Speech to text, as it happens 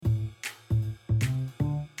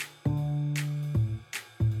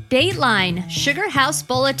Dateline Sugar House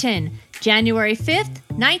Bulletin, January 5th,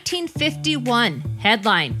 1951.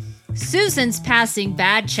 Headline, Susan's passing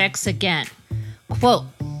bad checks again. Quote,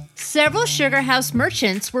 several Sugar House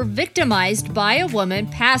merchants were victimized by a woman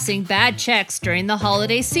passing bad checks during the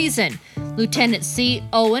holiday season, Lieutenant C.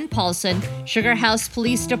 Owen Paulson, Sugar House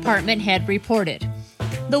Police Department head reported.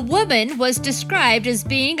 The woman was described as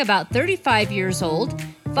being about 35 years old,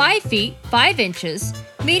 5 feet 5 inches,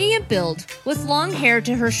 medium build, with long hair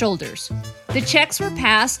to her shoulders. The checks were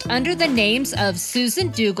passed under the names of Susan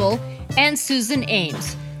Dougal and Susan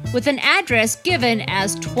Ames, with an address given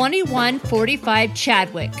as 2145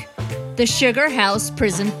 Chadwick, the Sugar House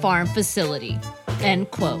Prison Farm Facility.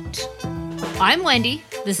 End quote. I'm Wendy.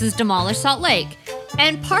 This is Demolish Salt Lake,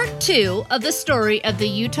 and part 2 of the story of the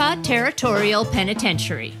Utah Territorial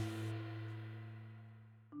Penitentiary.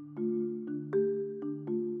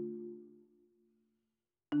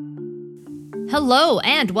 Hello,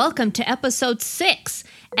 and welcome to episode 6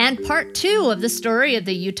 and part 2 of the story of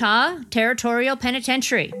the Utah Territorial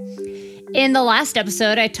Penitentiary. In the last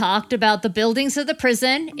episode, I talked about the buildings of the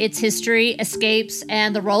prison, its history, escapes,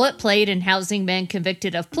 and the role it played in housing men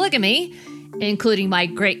convicted of polygamy, including my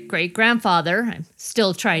great-great-grandfather. I'm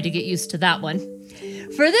still trying to get used to that one.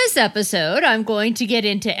 For this episode, I'm going to get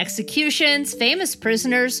into executions, famous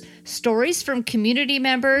prisoners, stories from community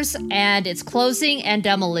members, and its closing and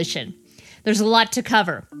demolition. There's a lot to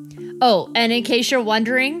cover. Oh, and in case you're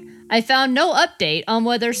wondering, I found no update on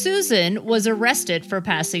whether Susan was arrested for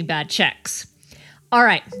passing bad checks. All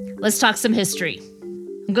right, let's talk some history.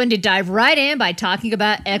 I'm going to dive right in by talking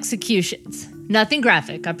about executions. Nothing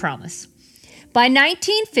graphic, I promise. By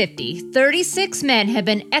 1950, 36 men had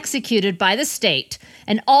been executed by the state,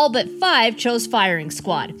 and all but 5 chose firing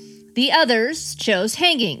squad. The others chose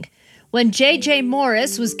hanging. When J.J.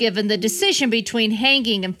 Morris was given the decision between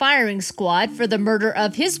hanging and firing squad for the murder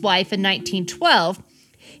of his wife in 1912,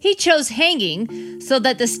 he chose hanging so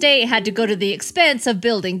that the state had to go to the expense of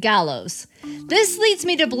building gallows. This leads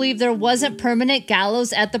me to believe there wasn't permanent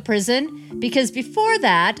gallows at the prison, because before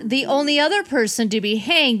that, the only other person to be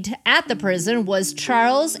hanged at the prison was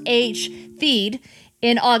Charles H. Feed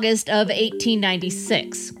in August of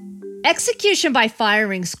 1896. Execution by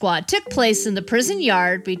firing squad took place in the prison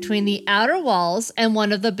yard between the outer walls and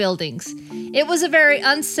one of the buildings. It was a very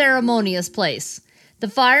unceremonious place. The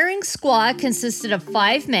firing squad consisted of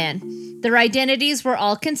 5 men. Their identities were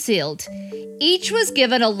all concealed. Each was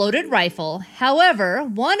given a loaded rifle. However,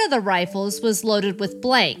 one of the rifles was loaded with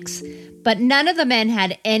blanks, but none of the men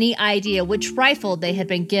had any idea which rifle they had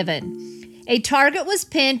been given. A target was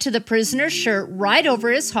pinned to the prisoner's shirt right over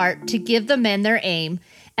his heart to give the men their aim,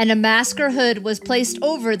 and a mask or hood was placed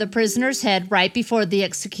over the prisoner's head right before the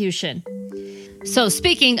execution. So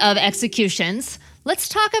speaking of executions, let's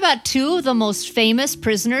talk about 2 of the most famous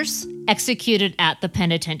prisoners executed at the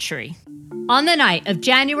penitentiary. On the night of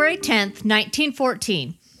January 10th,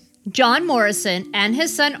 1914, John Morrison and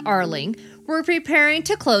his son Arling were preparing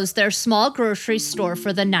to close their small grocery store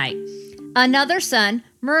for the night. Another son,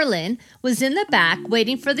 Merlin, was in the back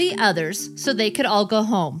waiting for the others so they could all go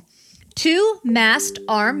home. 2 masked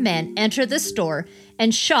armed men entered the store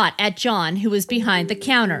and shot at John, who was behind the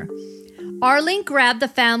counter. Arling grabbed the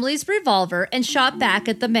family's revolver and shot back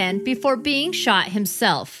at the men before being shot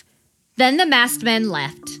himself. Then the masked men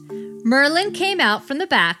left. Merlin came out from the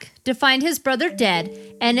back to find his brother dead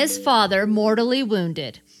and his father mortally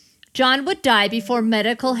wounded. John would die before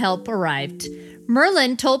medical help arrived.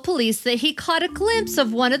 Merlin told police that he caught a glimpse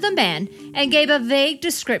of one of the men and gave a vague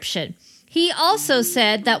description. He also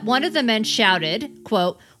said that one of the men shouted,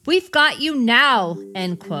 quote, "We've got you now,"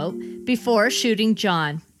 end quote, before shooting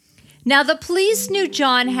John. Now, the police knew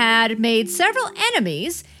John had made several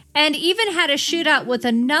enemies and even had a shootout with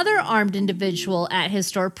another armed individual at his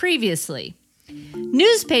store previously.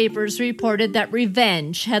 Newspapers reported that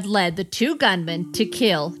revenge had led the 2 gunmen to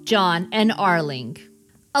kill John and Arling.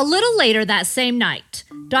 A little later that same night,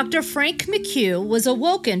 Dr. Frank McHugh was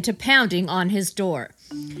awoken to pounding on his door.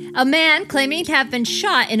 A man claiming to have been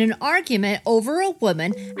shot in an argument over a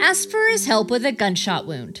woman asked for his help with a gunshot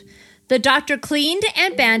wound. The doctor cleaned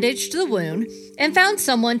and bandaged the wound and found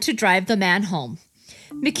someone to drive the man home.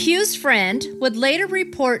 McHugh's friend would later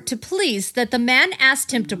report to police that the man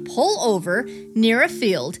asked him to pull over near a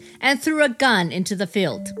field and threw a gun into the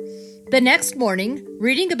field. The next morning,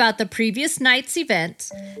 reading about the previous night's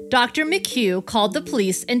events, Dr. McHugh called the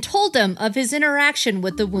police and told them of his interaction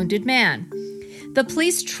with the wounded man. The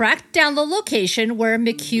police tracked down the location where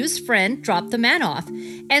McHugh's friend dropped the man off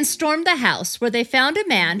and stormed the house, where they found a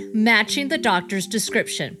man matching the doctor's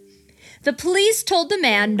description. The police told the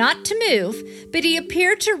man not to move, but he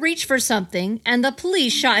appeared to reach for something, and the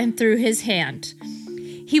police shot him through his hand.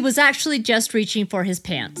 He was actually just reaching for his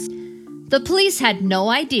pants. The police had no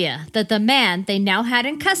idea that the man they now had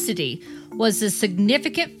in custody was a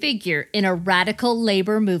significant figure in a radical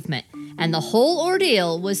labor movement, and the whole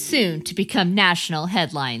ordeal was soon to become national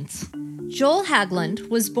headlines. Joel Haglund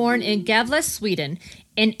was born in Gävle, Sweden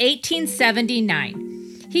in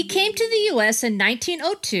 1879. He came to the U.S. in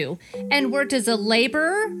 1902 and worked as a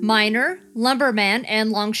laborer, miner, lumberman,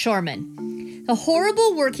 and longshoreman. The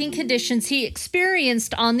horrible working conditions he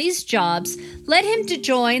experienced on these jobs led him to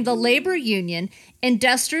join the labor union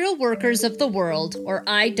Industrial Workers of the World, or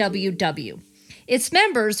IWW. Its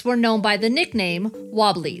members were known by the nickname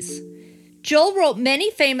Wobblies. Joel wrote many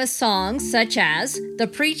famous songs such as The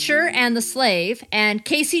Preacher and the Slave and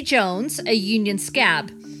Casey Jones, a Union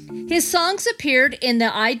Scab. His songs appeared in the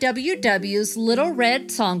IWW's Little Red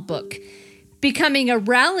Songbook, becoming a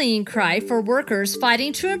rallying cry for workers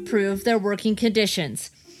fighting to improve their working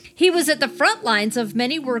conditions. He was at the front lines of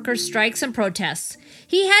many worker strikes and protests.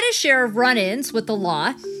 He had a share of run-ins with the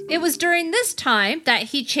law. It was during this time that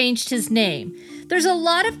he changed his name. There's a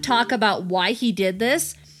lot of talk about why he did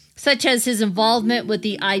this, such as his involvement with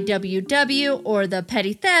the IWW or the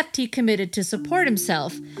petty theft he committed to support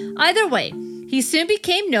himself. Either way, he soon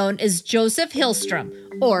became known as Joseph Hillstrom,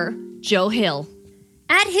 or Joe Hill.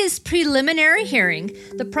 At his preliminary hearing,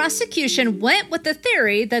 the prosecution went with the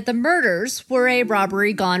theory that the murders were a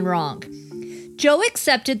robbery gone wrong. Joe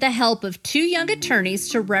accepted the help of two young attorneys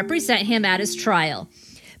to represent him at his trial.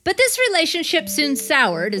 But this relationship soon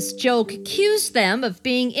soured as Joe accused them of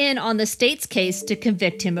being in on the state's case to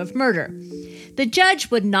convict him of murder. The judge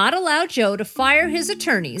would not allow Joe to fire his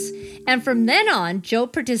attorneys, and from then on, Joe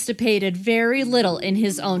participated very little in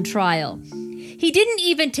his own trial. He didn't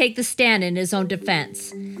even take the stand in his own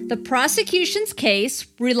defense. The prosecution's case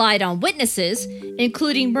relied on witnesses,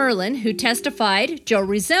 including Merlin, who testified Joe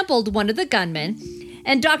resembled one of the gunmen,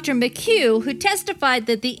 and Dr. McHugh, who testified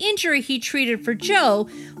that the injury he treated for Joe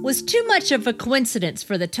was too much of a coincidence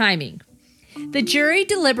for the timing. The jury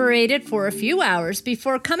deliberated for a few hours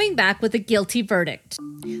before coming back with a guilty verdict.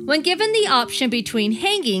 When given the option between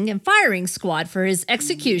hanging and firing squad for his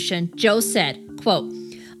execution, Joe said, quote,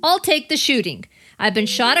 "I'll take the shooting. I've been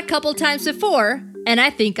shot a couple times before, and I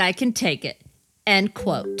think I can take it." End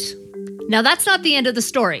quote. Now that's not the end of the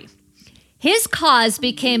story. His cause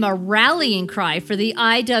became a rallying cry for the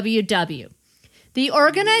IWW. The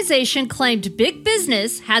organization claimed big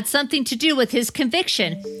business had something to do with his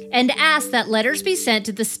conviction and asked that letters be sent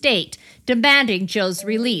to the state demanding Joe's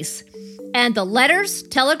release. And the letters,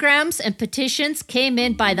 telegrams, and petitions came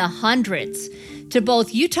in by the hundreds to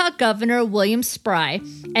both Utah Governor William Spry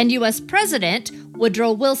and U.S. President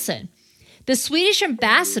Woodrow Wilson. The Swedish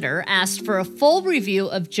ambassador asked for a full review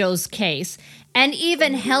of Joe's case, and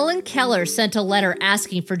even Helen Keller sent a letter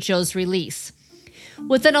asking for Joe's release.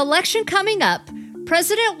 With an election coming up,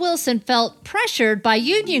 President Wilson felt pressured by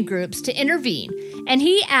union groups to intervene, and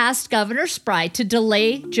he asked Governor Spry to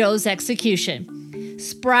delay Joe's execution.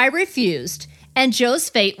 Spry refused, and Joe's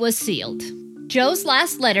fate was sealed. Joe's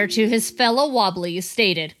last letter to his fellow Wobblies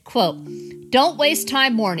stated, quote, "Don't waste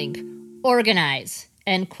time mourning. Organize."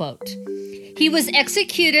 End quote. He was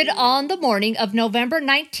executed on the morning of November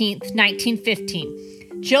 19th,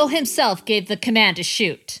 1915. Joe himself gave the command to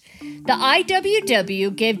shoot. The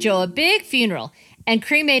IWW gave Joe a big funeral and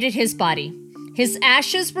cremated his body. His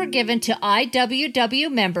ashes were given to IWW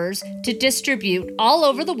members to distribute all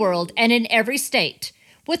over the world and in every state,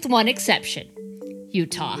 with one exception,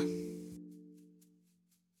 Utah.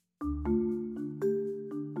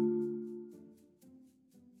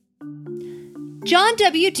 John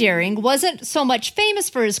W. Deering wasn't so much famous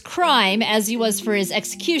for his crime as he was for his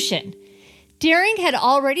execution. Deering had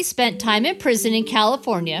already spent time in prison in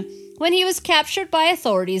California when he was captured by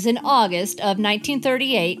authorities in August of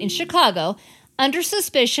 1938 in Chicago under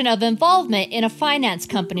suspicion of involvement in a finance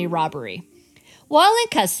company robbery. While in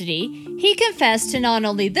custody, he confessed to not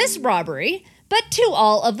only this robbery, but to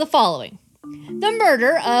all of the following: the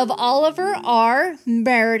murder of Oliver R.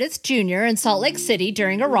 Meredith Jr. in Salt Lake City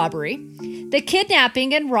during a robbery, the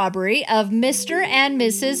kidnapping and robbery of Mr. and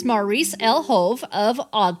Mrs. Maurice L. Hove of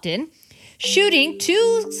Ogden, shooting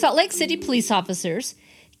two Salt Lake City police officers,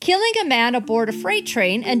 killing a man aboard a freight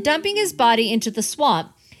train and dumping his body into the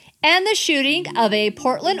swamp, and the shooting of a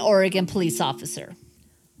Portland, Oregon police officer.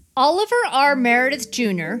 Oliver R. Meredith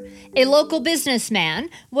Jr., a local businessman,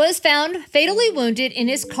 was found fatally wounded in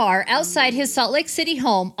his car outside his Salt Lake City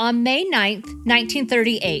home on May 9,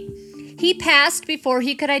 1938. He passed before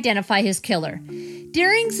he could identify his killer.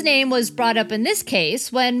 Deering's name was brought up in this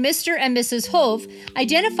case when Mr. and Mrs. Hove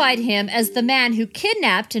identified him as the man who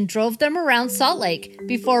kidnapped and drove them around Salt Lake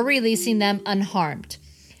before releasing them unharmed.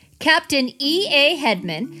 Captain E.A.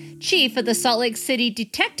 Hedman, chief of the Salt Lake City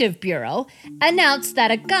Detective Bureau, announced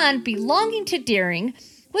that a gun belonging to Deering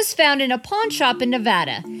was found in a pawn shop in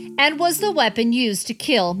Nevada and was the weapon used to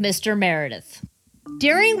kill Mr. Meredith.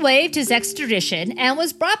 Deering waived his extradition and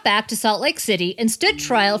was brought back to Salt Lake City and stood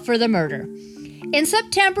trial for the murder. In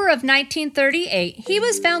September of 1938, he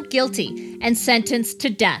was found guilty and sentenced to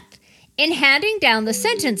death. In handing down the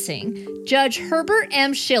sentencing, Judge Herbert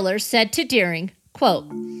M. Schiller said to Deering, quote,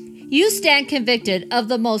 "You stand convicted of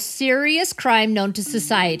the most serious crime known to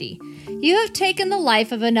society. You have taken the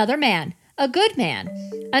life of another man, a good man,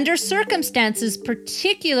 under circumstances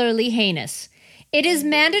particularly heinous. It is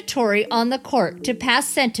mandatory on the court to pass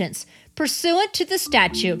sentence pursuant to the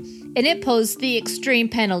statute and impose the extreme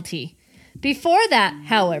penalty. Before that,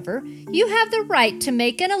 however, you have the right to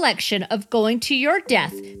make an election of going to your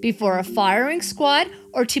death before a firing squad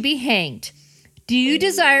or to be hanged. Do you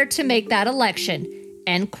desire to make that election?"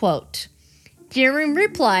 End quote. Deering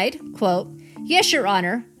replied, quote, "Yes, Your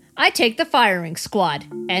Honor, I take the firing squad."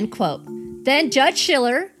 End quote. Then Judge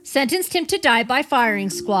Schiller sentenced him to die by firing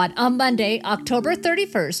squad on Monday, October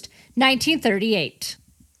 31st, 1938.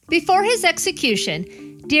 Before his execution,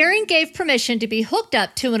 Deering gave permission to be hooked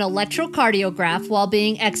up to an electrocardiograph while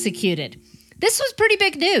being executed. This was pretty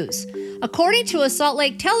big news. According to a Salt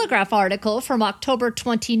Lake Telegraph article from October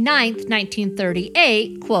 29th,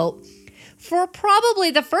 1938, quote, "For probably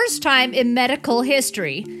the first time in medical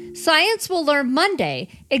history, science will learn Monday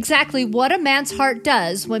exactly what a man's heart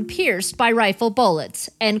does when pierced by rifle bullets,"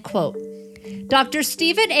 end quote. Dr.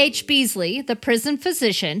 Stephen H. Beasley, the prison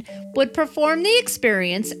physician, would perform the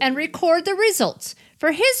experience and record the results.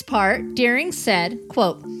 For his part, Deering said,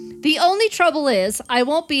 quote, "The only trouble is I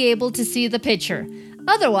won't be able to see the picture.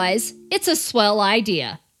 Otherwise, it's a swell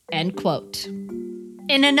idea," end quote.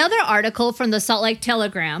 In another article from the Salt Lake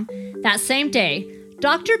Telegram that same day,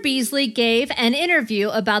 Dr. Beasley gave an interview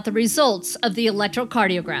about the results of the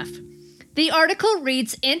electrocardiograph. The article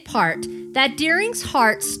reads in part that Deering's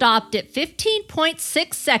heart stopped at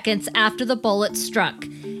 15.6 seconds after the bullet struck,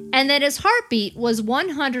 and that his heartbeat was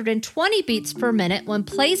 120 beats per minute when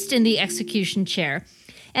placed in the execution chair,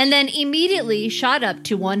 and then immediately shot up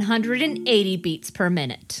to 180 beats per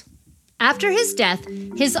minute. After his death,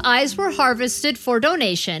 his eyes were harvested for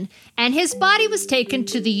donation, and his body was taken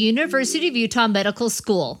to the University of Utah Medical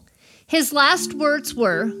School. His last words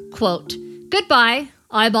were, quote, "Goodbye,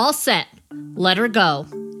 I'm all set. Let her go,"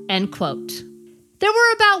 end quote. There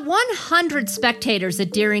were about 100 spectators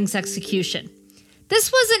at Deering's execution.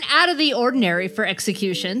 This wasn't out of the ordinary for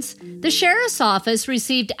executions. The sheriff's office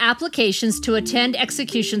received applications to attend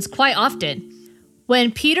executions quite often.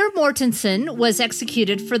 When Peter Mortensen was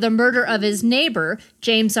executed for the murder of his neighbor,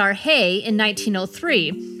 James R. Hay, in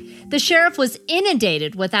 1903, the sheriff was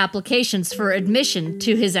inundated with applications for admission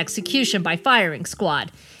to his execution by firing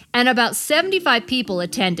squad, and about 75 people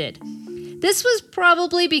attended. This was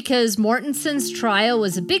probably because Mortensen's trial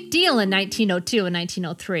was a big deal in 1902 and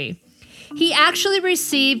 1903. He actually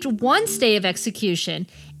received one stay of execution,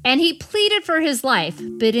 and he pleaded for his life,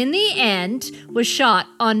 but in the end was shot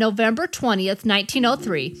on November 20th,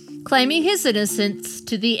 1903, claiming his innocence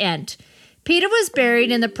to the end. Peter was buried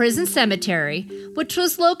in the prison cemetery, which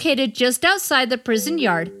was located just outside the prison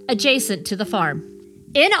yard, adjacent to the farm.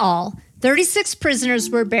 In all, 36 prisoners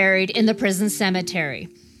were buried in the prison cemetery.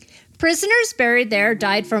 Prisoners buried there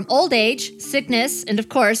died from old age, sickness, and of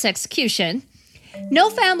course, execution. No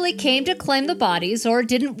family came to claim the bodies or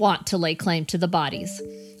didn't want to lay claim to the bodies.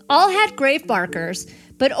 All had grave markers,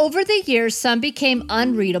 but over the years some became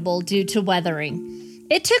unreadable due to weathering.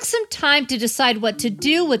 It took some time to decide what to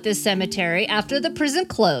do with this cemetery after the prison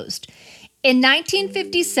closed. In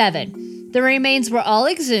 1957, the remains were all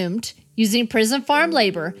exhumed using prison farm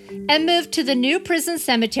labor and moved to the new prison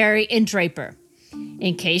cemetery in Draper.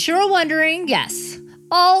 In case you were wondering, yes,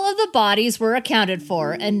 all of the bodies were accounted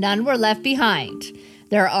for and none were left behind.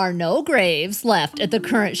 There are no graves left at the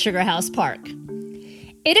current Sugar House Park.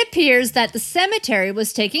 It appears that the cemetery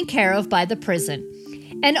was taken care of by the prison.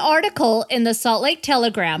 An article in the Salt Lake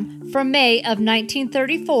Telegram from May of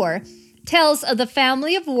 1934 tells of the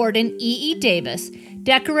family of Warden E.E. Davis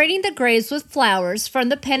decorating the graves with flowers from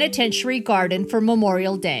the penitentiary garden for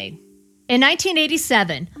Memorial Day. In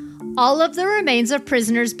 1987, all of the remains of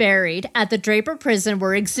prisoners buried at the Draper Prison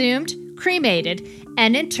were exhumed, cremated,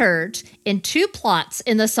 and interred in 2 plots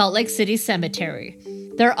in the Salt Lake City Cemetery.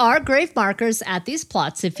 There are grave markers at these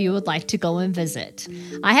plots if you would like to go and visit.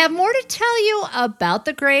 I have more to tell you about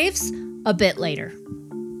the graves a bit later.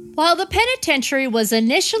 While the penitentiary was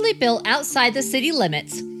initially built outside the city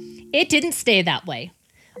limits, it didn't stay that way.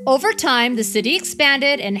 Over time, the city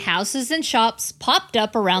expanded and houses and shops popped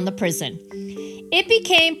up around the prison. It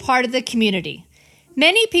became part of the community.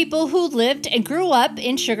 Many people who lived and grew up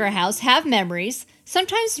in Sugar House have memories,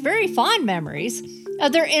 sometimes very fond memories,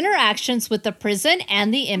 of their interactions with the prison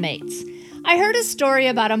and the inmates. I heard a story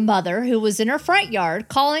about a mother who was in her front yard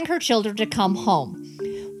calling her children to come home.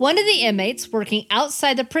 One of the inmates working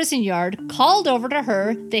outside the prison yard called over to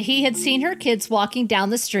her that he had seen her kids walking down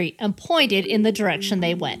the street and pointed in the direction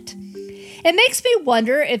they went. It makes me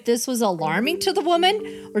wonder if this was alarming to the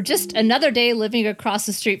woman or just another day living across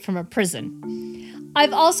the street from a prison.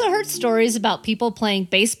 I've also heard stories about people playing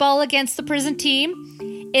baseball against the prison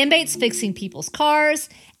team, inmates fixing people's cars,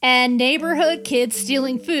 and neighborhood kids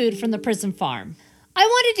stealing food from the prison farm. I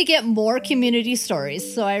wanted to get more community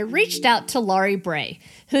stories, so I reached out to Laurie Bray,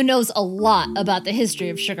 who knows a lot about the history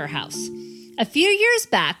of Sugar House. A few years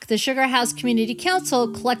back, the Sugar House Community Council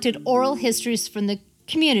collected oral histories from the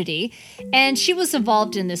community, and she was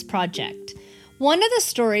involved in this project. One of the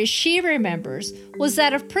stories she remembers was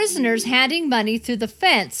that of prisoners handing money through the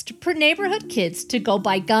fence to neighborhood kids to go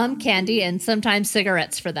buy gum, candy, and sometimes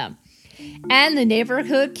cigarettes for them. And the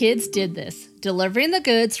neighborhood kids did this, delivering the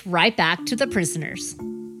goods right back to the prisoners.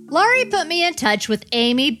 Laurie put me in touch with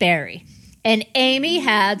Amy Berry, and Amy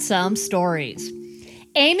had some stories.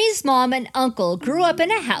 Amy's mom and uncle grew up in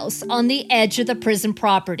a house on the edge of the prison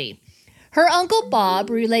property. Her uncle Bob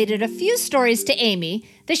related a few stories to Amy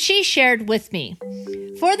that she shared with me.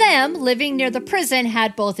 For them, living near the prison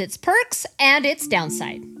had both its perks and its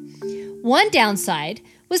downside. One downside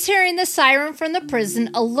was hearing the siren from the prison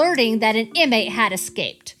alerting that an inmate had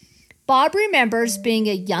escaped. Bob remembers being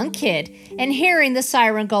a young kid and hearing the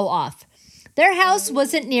siren go off. Their house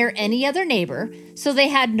wasn't near any other neighbor, so they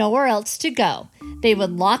had nowhere else to go. They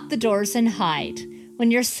would lock the doors and hide.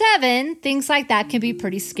 When you're 7, things like that can be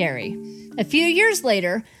pretty scary. A few years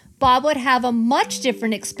later, Bob would have a much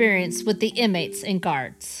different experience with the inmates and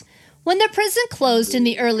guards. When the prison closed in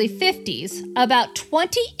the early 50s, about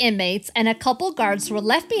 20 inmates and a couple guards were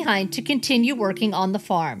left behind to continue working on the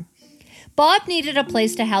farm. Bob needed a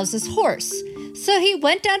place to house his horse, so he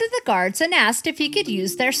went down to the guards and asked if he could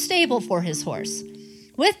use their stable for his horse.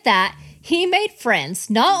 With that, he made friends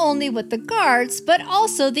not only with the guards, but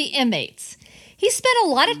also the inmates. He spent a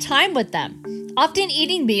lot of time with them, often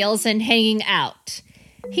eating meals and hanging out.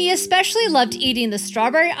 He especially loved eating the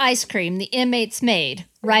strawberry ice cream the inmates made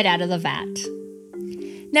right out of the vat.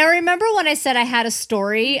 Now, remember when I said I had a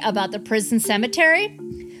story about the prison cemetery?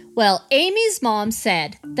 Well, Amy's mom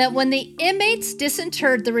said that when the inmates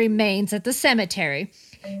disinterred the remains at the cemetery,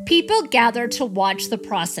 people gathered to watch the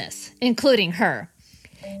process, including her.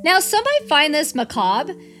 Now, some might find this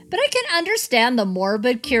macabre, but I can understand the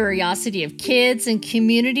morbid curiosity of kids and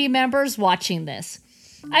community members watching this.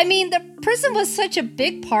 I mean, the prison was such a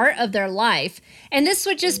big part of their life, and this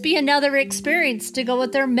would just be another experience to go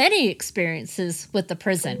with their many experiences with the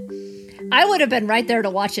prison. I would have been right there to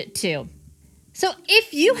watch it too. So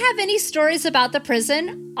if you have any stories about the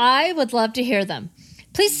prison, I would love to hear them.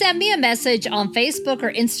 Please send me a message on Facebook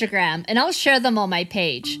or Instagram, and I'll share them on my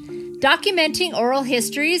page. Documenting oral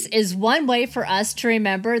histories is one way for us to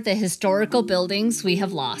remember the historical buildings we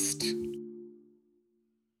have lost.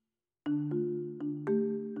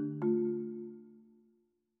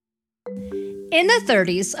 In the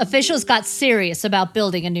 30s, officials got serious about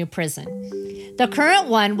building a new prison. The current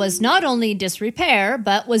one was not only in disrepair,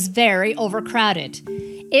 but was very overcrowded.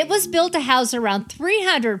 It was built to house around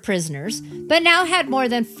 300 prisoners, but now had more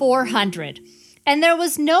than 400. And there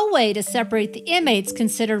was no way to separate the inmates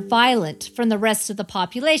considered violent from the rest of the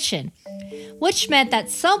population, which meant that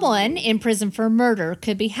someone in prison for murder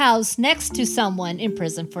could be housed next to someone in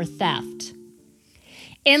prison for theft.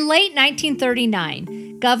 In late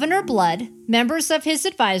 1939, Governor Blood, members of his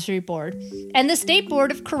advisory board, and the State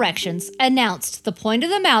Board of Corrections announced the point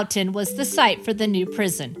of the mountain was the site for the new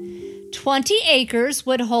prison. 20 acres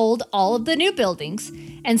would hold all of the new buildings,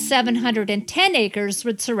 and 710 acres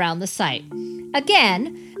would surround the site.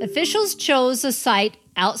 Again, officials chose a site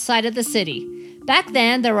outside of the city. Back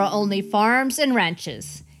then, there were only farms and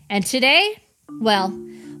ranches. And today? Well,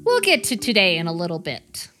 we'll get to today in a little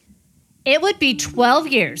bit. It would be 12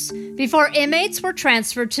 years before inmates were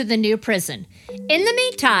transferred to the new prison. In the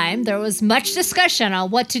meantime, there was much discussion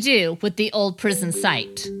on what to do with the old prison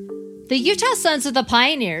site. The Utah Sons of the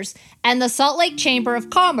Pioneers and the Salt Lake Chamber of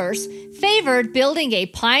Commerce favored building a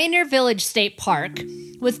Pioneer Village State Park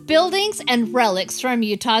with buildings and relics from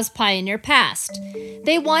Utah's pioneer past.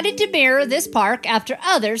 They wanted to mirror this park after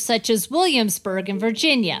others such as Williamsburg in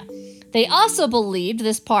Virginia. They also believed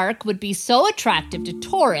this park would be so attractive to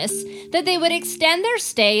tourists that they would extend their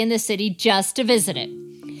stay in the city just to visit it.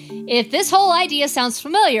 If this whole idea sounds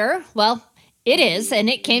familiar, well, it is, and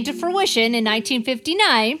it came to fruition in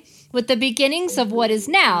 1959 with the beginnings of what is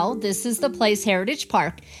now This Is the Place Heritage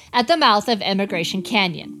Park at the mouth of Emigration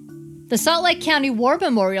Canyon. The Salt Lake County War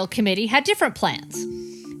Memorial Committee had different plans.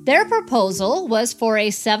 Their proposal was for a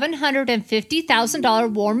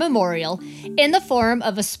 $750,000 war memorial in the form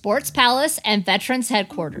of a sports palace and veterans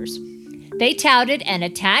headquarters. They touted an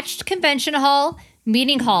attached convention hall,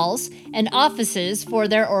 meeting halls, and offices for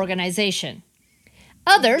their organization.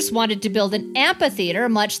 Others wanted to build an amphitheater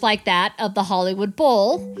much like that of the Hollywood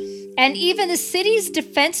Bowl, and even the city's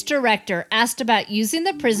defense director asked about using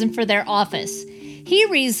the prison for their office. He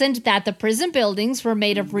reasoned that the prison buildings were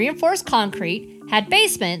made of reinforced concrete, had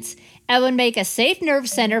basements, and would make a safe nerve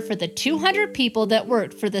center for the 200 people that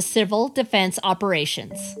worked for the civil defense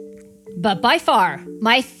operations. But by far,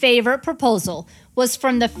 my favorite proposal was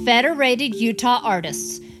from the Federated Utah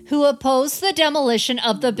Artists, who opposed the demolition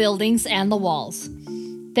of the buildings and the walls.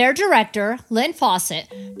 Their director, Lynn Fawcett,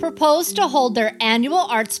 proposed to hold their annual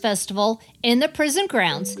arts festival in the prison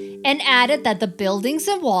grounds and added that the buildings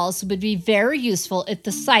and walls would be very useful if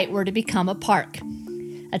the site were to become a park.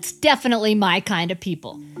 That's definitely my kind of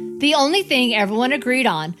people. The only thing everyone agreed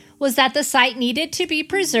on was that the site needed to be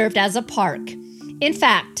preserved as a park. In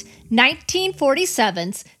fact,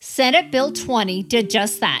 1947's Senate Bill 20 did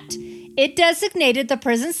just that. It designated the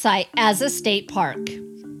prison site as a state park.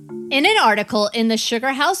 In an article in the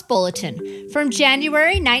Sugar House Bulletin from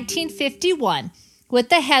January 1951 with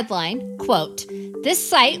the headline, quote, "This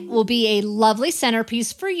site will be a lovely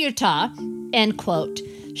centerpiece for Utah," end quote,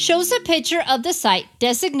 shows a picture of the site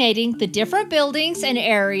designating the different buildings and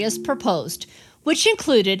areas proposed, which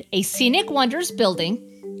included a Scenic Wonders building,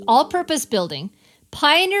 all-purpose building,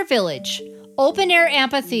 Pioneer Village, open-air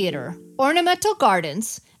amphitheater, ornamental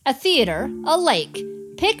gardens, a theater, a lake,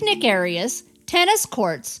 picnic areas, tennis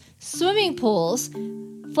courts, swimming pools,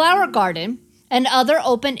 flower garden, and other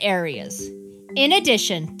open areas. In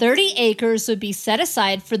addition, 30 acres would be set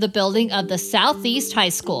aside for the building of the Southeast High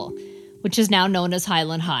School, which is now known as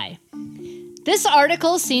Highland High. This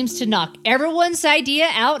article seems to knock everyone's idea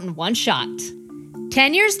out in one shot.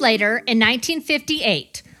 10 years later, in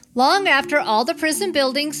 1958, long after all the prison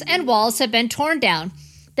buildings and walls had been torn down,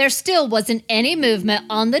 there still wasn't any movement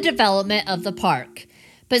on the development of the park.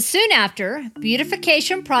 But soon after,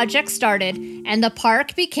 beautification projects started and the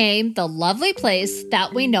park became the lovely place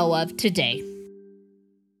that we know of today.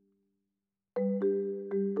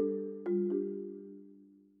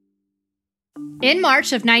 In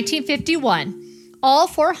March of 1951, all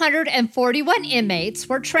 441 inmates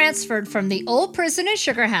were transferred from the old prison in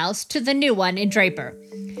Sugar House to the new one in Draper.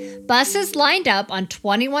 Buses lined up on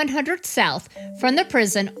 2100 South from the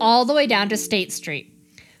prison all the way down to State Street.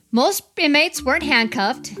 Most inmates weren't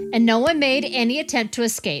handcuffed, and no one made any attempt to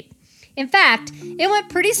escape. In fact, it went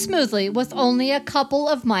pretty smoothly with only a couple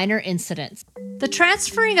of minor incidents. The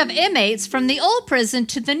transferring of inmates from the old prison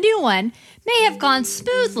to the new one may have gone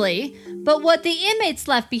smoothly, but what the inmates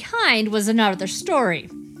left behind was another story.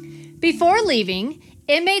 Before leaving,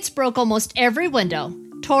 inmates broke almost every window,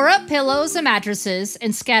 tore up pillows and mattresses,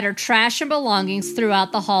 and scattered trash and belongings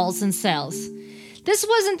throughout the halls and cells. This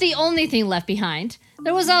wasn't the only thing left behind.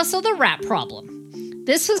 There was also the rat problem.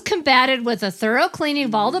 This was combated with a thorough cleaning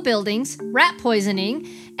of all the buildings, rat poisoning,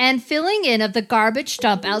 and filling in of the garbage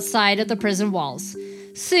dump outside of the prison walls.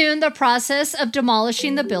 Soon, the process of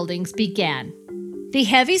demolishing the buildings began. The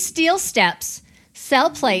heavy steel steps, cell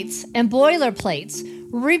plates, and boiler plates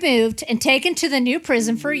were removed and taken to the new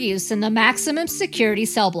prison for use in the maximum security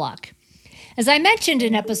cell block. As I mentioned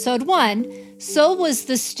in episode 1, so was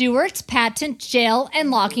the Stewart's patent jail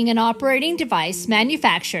and locking and operating device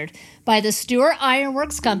manufactured by the Stewart Iron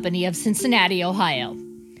Works Company of Cincinnati, Ohio.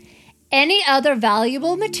 Any other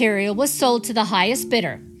valuable material was sold to the highest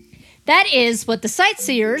bidder. That is what the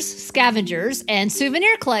sightseers, scavengers, and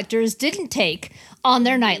souvenir collectors didn't take on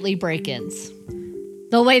their nightly break-ins.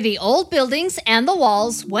 The way the old buildings and the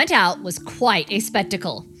walls went out was quite a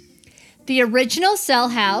spectacle. The original cell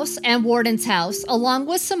house and warden's house, along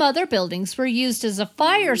with some other buildings, were used as a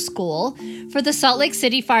fire school for the Salt Lake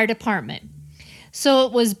City Fire Department. So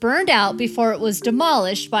it was burned out before it was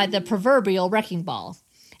demolished by the proverbial wrecking ball.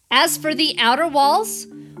 As for the outer walls,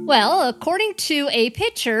 Well, according to a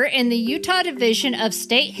picture in the Utah Division of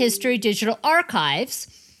State History Digital Archives,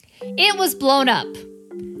 it was blown up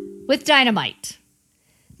with dynamite.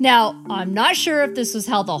 Now, I'm not sure if this was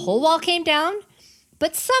how the whole wall came down,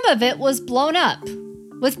 but some of it was blown up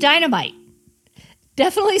with dynamite.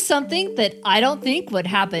 Definitely something that I don't think would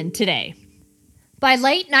happen today. By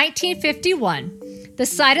late 1951, the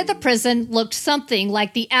site of the prison looked something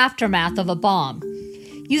like the aftermath of a bomb.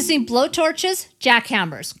 Using blowtorches,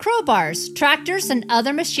 jackhammers, crowbars, tractors, and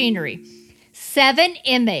other machinery, 7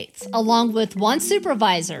 inmates, along with 1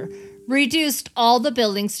 supervisor, reduced all the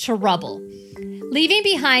buildings to rubble, leaving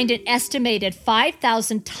behind an estimated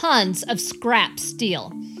 5,000 tons of scrap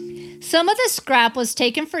steel. Some of the scrap was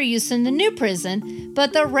taken for use in the new prison,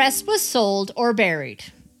 but the rest was sold or buried.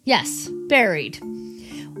 Yes, buried.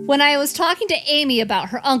 When I was talking to Amy about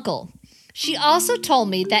her uncle, she also told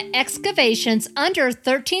me that excavations under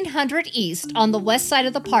 1300 East on the west side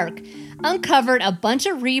of the park uncovered a bunch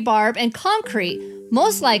of rebar and concrete,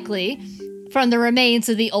 most likely from the remains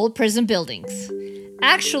of the old prison buildings.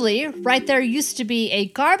 Actually, right there used to be a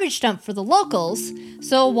garbage dump for the locals,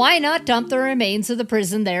 so why not dump the remains of the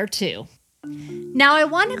prison there too? Now I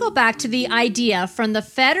want to go back to the idea from the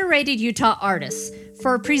Federated Utah Artists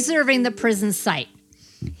for preserving the prison site.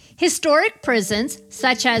 Historic prisons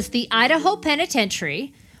such as the Idaho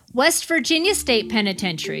Penitentiary, West Virginia State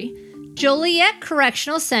Penitentiary, Joliet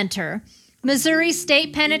Correctional Center, Missouri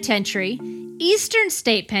State Penitentiary, Eastern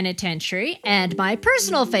State Penitentiary, and my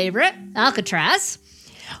personal favorite, Alcatraz,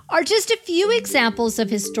 are just a few examples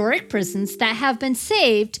of historic prisons that have been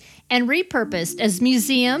saved and repurposed as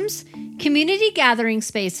museums, community gathering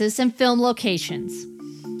spaces, and film locations.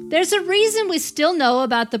 There's a reason we still know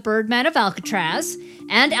about the Birdman of Alcatraz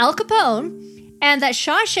and Al Capone, and that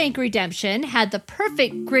Shawshank Redemption had the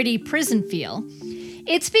perfect gritty prison feel.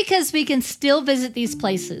 It's because we can still visit these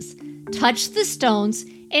places, touch the stones,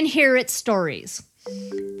 and hear its stories.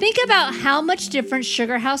 Think about how much different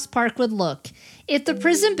Sugar House Park would look if the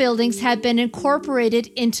prison buildings had been incorporated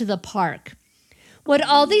into the park. Would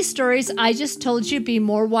all these stories I just told you be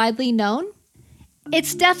more widely known?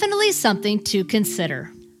 It's definitely something to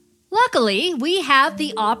consider. Luckily, we have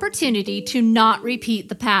the opportunity to not repeat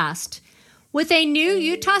the past. With a new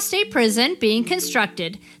Utah State Prison being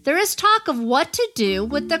constructed, there is talk of what to do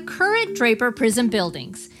with the current Draper Prison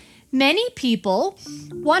buildings. Many people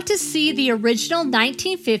want to see the original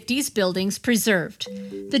 1950s buildings preserved.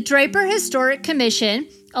 The Draper Historic Commission,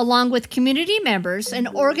 along with community members and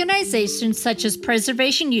organizations such as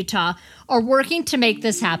Preservation Utah, are working to make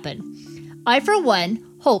this happen. I, for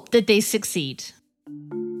one, hope that they succeed.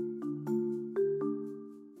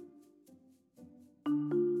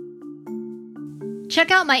 Check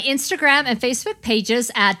out my Instagram and Facebook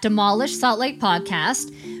pages at Demolish Salt Lake Podcast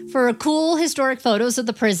for cool historic photos of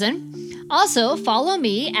the prison. Also, follow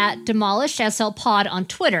me at Demolish SL Pod on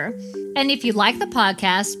Twitter. And if you like the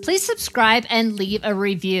podcast, please subscribe and leave a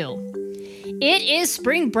review. It is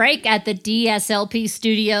spring break at the DSLP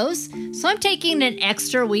studios, so I'm taking an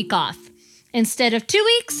extra week off. Instead of 2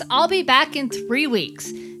 weeks, I'll be back in 3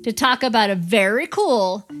 weeks to talk about a very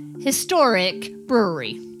cool, historic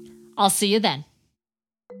brewery. I'll see you then.